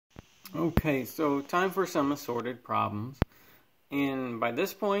Okay, so time for some assorted problems. And by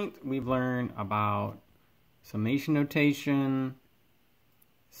this point, we've learned about summation notation,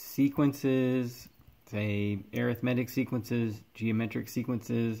 sequences, say arithmetic sequences, geometric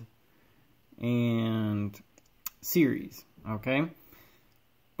sequences, and series, okay?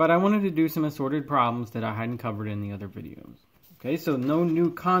 But I wanted to do some assorted problems that I hadn't covered in the other videos. Okay, so no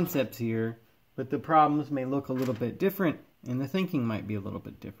new concepts here, but the problems may look a little bit different and the thinking might be a little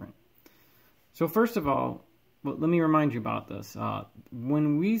bit different. So first of all, let me remind you about this.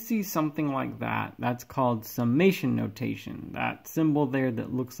 When we see something like that, that's called summation notation. That symbol there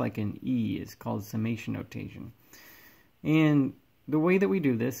that looks like an E is called summation notation. And the way that we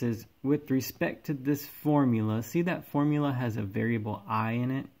do this is with respect to this formula. See that formula has a variable I in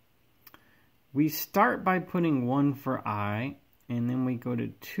it? We start by putting 1 for I, and then we go to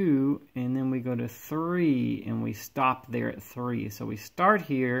 2, and then we go to 3, and we stop there at 3. So we start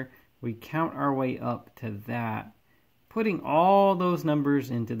here. We count our way up to that, putting all those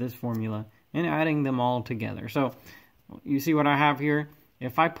numbers into this formula and adding them all together. So you see what I have here?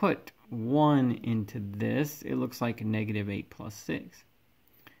 If I put 1 into this, it looks like negative 8 plus 6.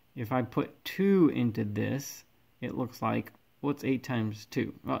 If I put 2 into this, it looks like, what's 8 times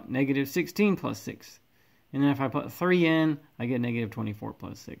 2? Well, negative 16 plus 6. And then if I put 3 in, I get negative 24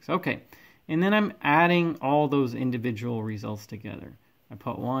 plus 6. Okay, and then I'm adding all those individual results together. I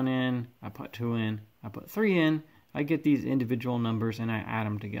put 1 in, I put 2 in, I put 3 in, I get these individual numbers and I add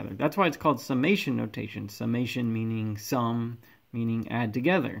them together. That's why it's called summation notation. Summation meaning sum, meaning add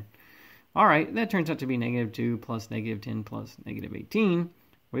together. Alright, that turns out to be negative 2 plus negative 10 plus negative 18,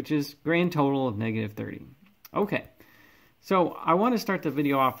 which is grand total of negative 30. Okay, so I want to start the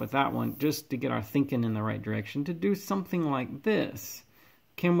video off with that one just to get our thinking in the right direction to do something like this.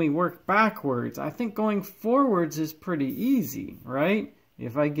 Can we work backwards? I think going forwards is pretty easy, right?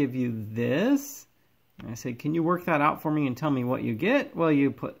 If I give you this, and I say, can you work that out for me and tell me what you get? Well,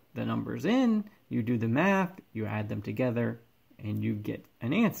 you put the numbers in, you do the math, you add them together, and you get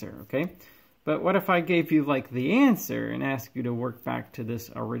an answer, okay? But what if I gave you like the answer and asked you to work back to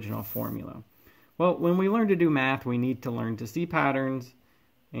this original formula? Well, when we learn to do math, we need to learn to see patterns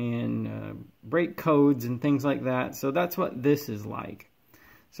and break codes and things like that. So that's what this is like.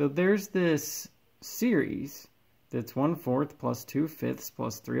 So there's this series that's 1/4 plus 2/5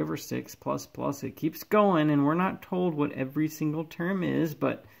 plus 3 over 6 plus. It keeps going, and we're not told what every single term is,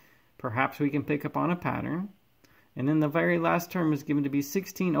 but perhaps we can pick up on a pattern. And then the very last term is given to be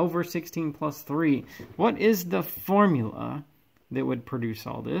 16 over 16 plus 3. What is the formula that would produce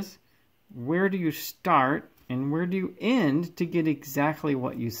all this? Where do you start and where do you end to get exactly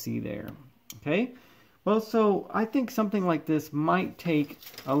what you see there? Okay? Well, so I think something like this might take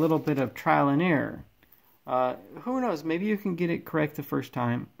a little bit of trial and error. Who knows? Maybe you can get it correct the first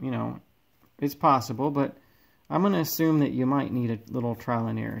time. You know, it's possible, but I'm going to assume that you might need a little trial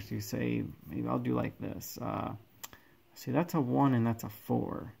and error. So you say, maybe I'll do like this. See, that's a 1 and that's a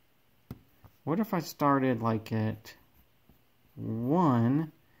 4. What if I started like at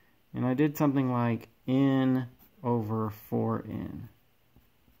 1 and I did something like n over 4n?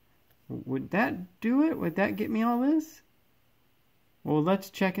 Would that do it? Would that get me all this? Well, let's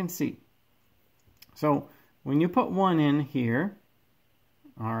check and see. So when you put 1 in here,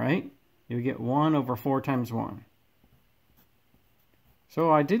 all right, you get 1 over 4 times 1. So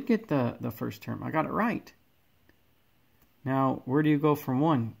I did get the first term. I got it right. Now, where do you go from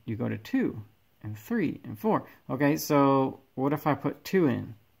 1? You go to 2 and 3 and 4. Okay, so what if I put 2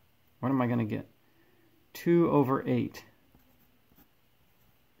 in? What am I going to get? 2 over 8.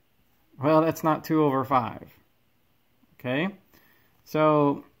 Well, that's not 2 over 5. Okay?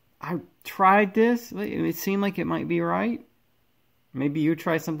 So I tried this. It seemed like it might be right. Maybe you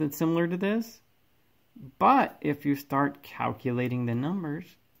try something similar to this. But if you start calculating the numbers,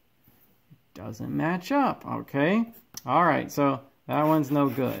 it doesn't match up. Okay? All right, so that one's no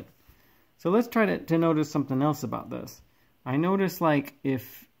good. So let's try to notice something else about this. I notice like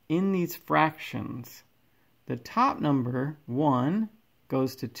if in these fractions, the top number, 1,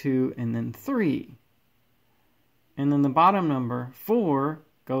 goes to 2 and then 3. And then the bottom number, 4,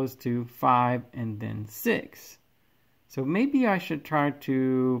 goes to 5 and then 6. So maybe I should try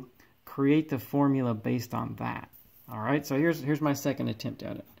to create the formula based on that. All right, so here's my second attempt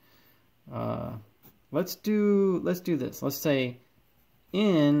at it. Let's do this. Let's say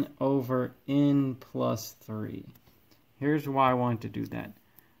n over n plus 3. Here's why I want to do that.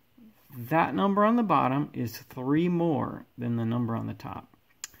 That number on the bottom is 3 more than the number on the top.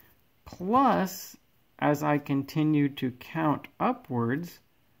 Plus, as I continue to count upwards,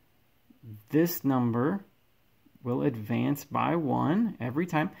 this number will advance by 1 every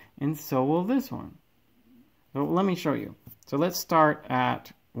time, and so will this one. So let me show you. So let's start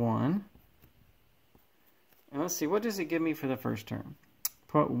at 1. And let's see, what does it give me for the first term?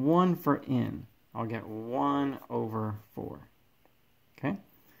 Put 1 for n. I'll get 1 over 4. Okay?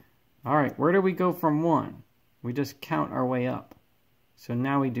 All right, where do we go from 1? We just count our way up. So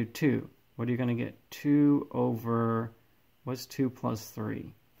now we do 2. What are you going to get? 2 over, what's 2 plus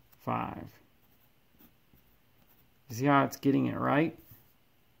 3? 5. You see how it's getting it right?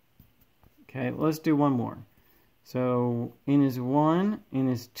 Okay, let's do one more. So n is 1, n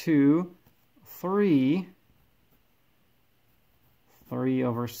is 2, 3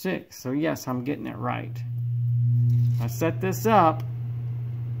 over 6. So yes, I'm getting it right. I set this up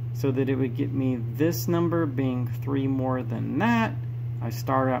so that it would get me this number being 3 more than that. I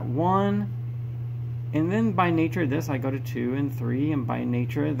start at 1, and then by nature of this, I go to 2 and 3, and by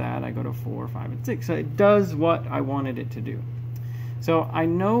nature of that, I go to 4, 5, and 6. So it does what I wanted it to do. So I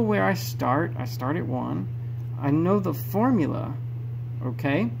know where I start. I start at 1. I know the formula,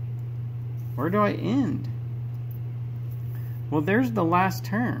 okay? Where do I end? Well, there's the last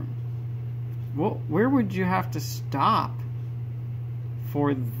term. Well, where would you have to stop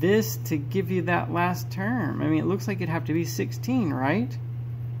for this to give you that last term? I mean, it looks like it'd have to be 16, right?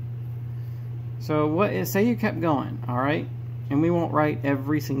 So say you kept going, all right? And we won't write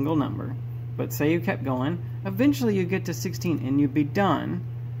every single number, but say you kept going. Eventually you get to 16 and you'd be done.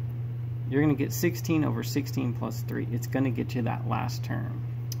 You're going to get 16 over 16 plus 3. It's going to get you that last term,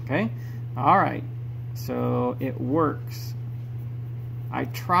 okay? All right, so it works. I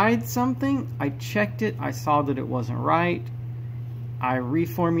tried something, I checked it, I saw that it wasn't right. I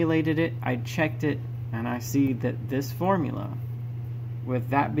reformulated it, I checked it, and I see that this formula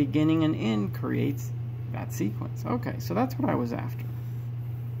with that beginning and end creates that sequence. Okay, so that's what I was after.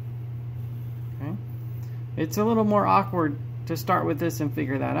 Okay, it's a little more awkward to start with this and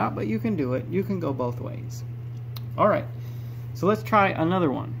figure that out, but you can do it. You can go both ways. All right, so let's try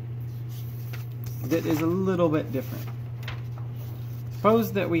another one that is a little bit different.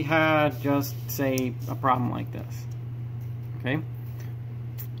 Suppose that we had just, say, a problem like this. Okay,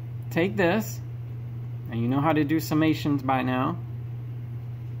 take this, and you know how to do summations by now.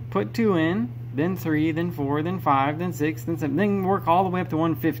 Put 2 in, then 3, then 4, then 5, then 6, then 7, then work all the way up to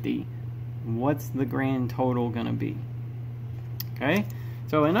 150. What's the grand total going to be? Okay,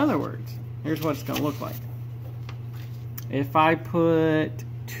 so in other words, here's what it's going to look like. If I put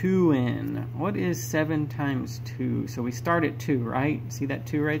 2 in, what is 7 times 2? So we start at 2, right? See that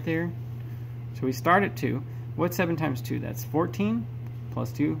 2 right there? So we start at 2. What's 7 times 2? That's 14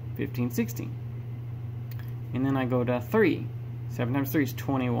 plus 2, 15, 16. And then I go to 3. 7 times 3 is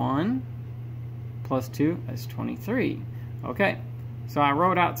 21 plus 2, that's 23. Okay, so I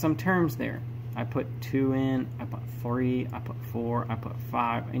wrote out some terms there. I put 2 in, I put 3, I put 4, I put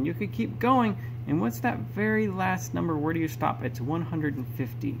 5, and you could keep going. And what's that very last number? Where do you stop? It's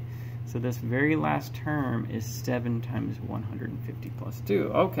 150. So this very last term is 7 times 150 plus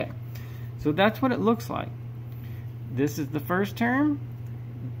 2. Okay, so that's what it looks like. This is the first term.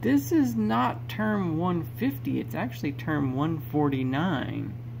 This is not term 150, it's actually term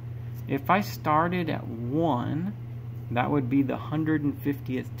 149. If I started at 1, that would be the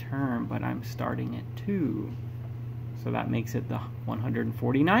 150th term, but I'm starting at 2. So that makes it the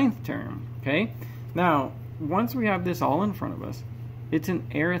 149th term, okay? Now, once we have this all in front of us, it's an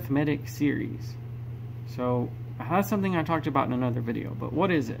arithmetic series. So that's something I talked about in another video, but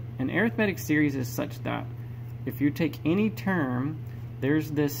what is it? An arithmetic series is such that if you take any term,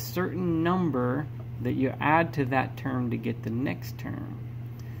 there's this certain number that you add to that term to get the next term.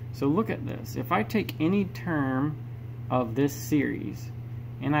 So look at this. If I take any term of this series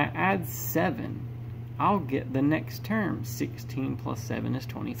and I add 7, I'll get the next term. 16 plus 7 is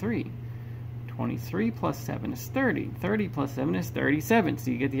 23. 23 plus 7 is 30. 30 plus 7 is 37.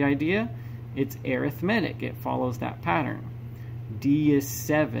 So you get the idea? It's arithmetic. It follows that pattern. D is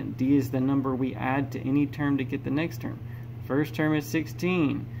 7. D is the number we add to any term to get the next term. First term is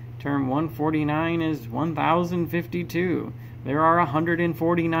 16. Term 149 is 1052. There are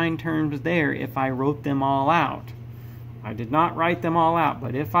 149 terms there if I wrote them all out. I did not write them all out,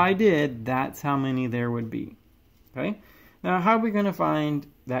 but if I did, that's how many there would be. Okay? Now, how are we going to find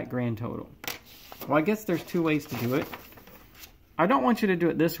that grand total? Well, I guess there's 2 ways to do it. I don't want you to do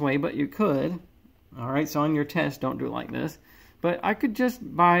it this way, but you could. All right, so on your test, don't do it like this. But I could just,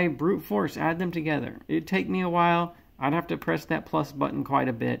 by brute force, add them together. It'd take me a while. I'd have to press that plus button quite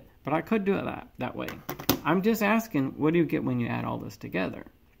a bit, but I could do it that way. I'm just asking, what do you get when you add all this together?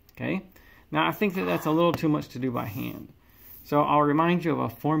 Okay? Now, I think that that's a little too much to do by hand. So I'll remind you of a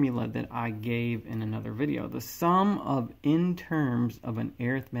formula that I gave in another video. The sum of n terms of an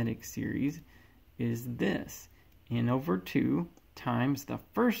arithmetic series is this: n over 2 times the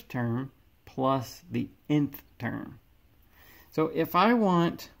first term plus the nth term. So if I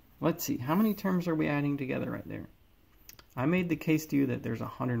want, let's see, how many terms are we adding together right there? I made the case to you that there's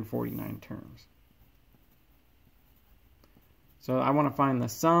 149 terms. So I want to find the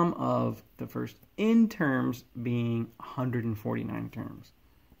sum of the first n terms being 149 terms.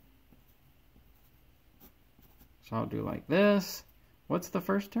 So I'll do like this. What's the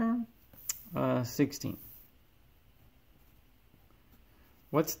first term? 16.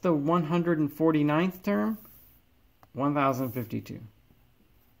 What's the 149th term? 1052.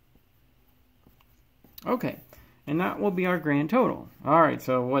 Okay, and that will be our grand total. All right,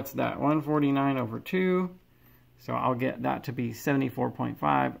 so what's that? 149 over 2. So I'll get that to be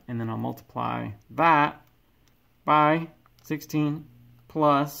 74.5, and then I'll multiply that by 16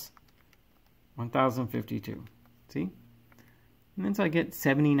 plus 1052. See? And then so I get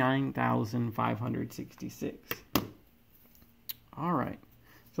 79,566. All right.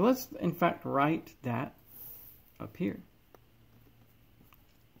 So let's, in fact, write that up here.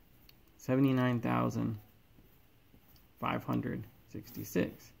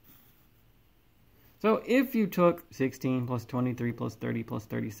 79,566. So if you took 16 plus 23 plus 30 plus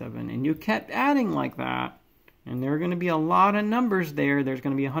 37 and you kept adding like that, and there are going to be a lot of numbers there, there's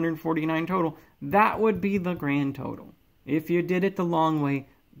going to be 149 total, that would be the grand total. If you did it the long way,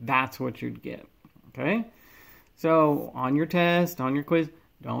 that's what you'd get. Okay? So on your test, on your quiz,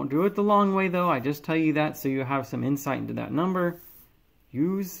 don't do it the long way though. I just tell you that so you have some insight into that number.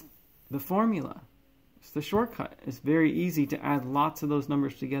 Use the formula. It's the shortcut. It's very easy to add lots of those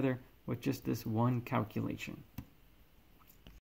numbers together with just this one calculation.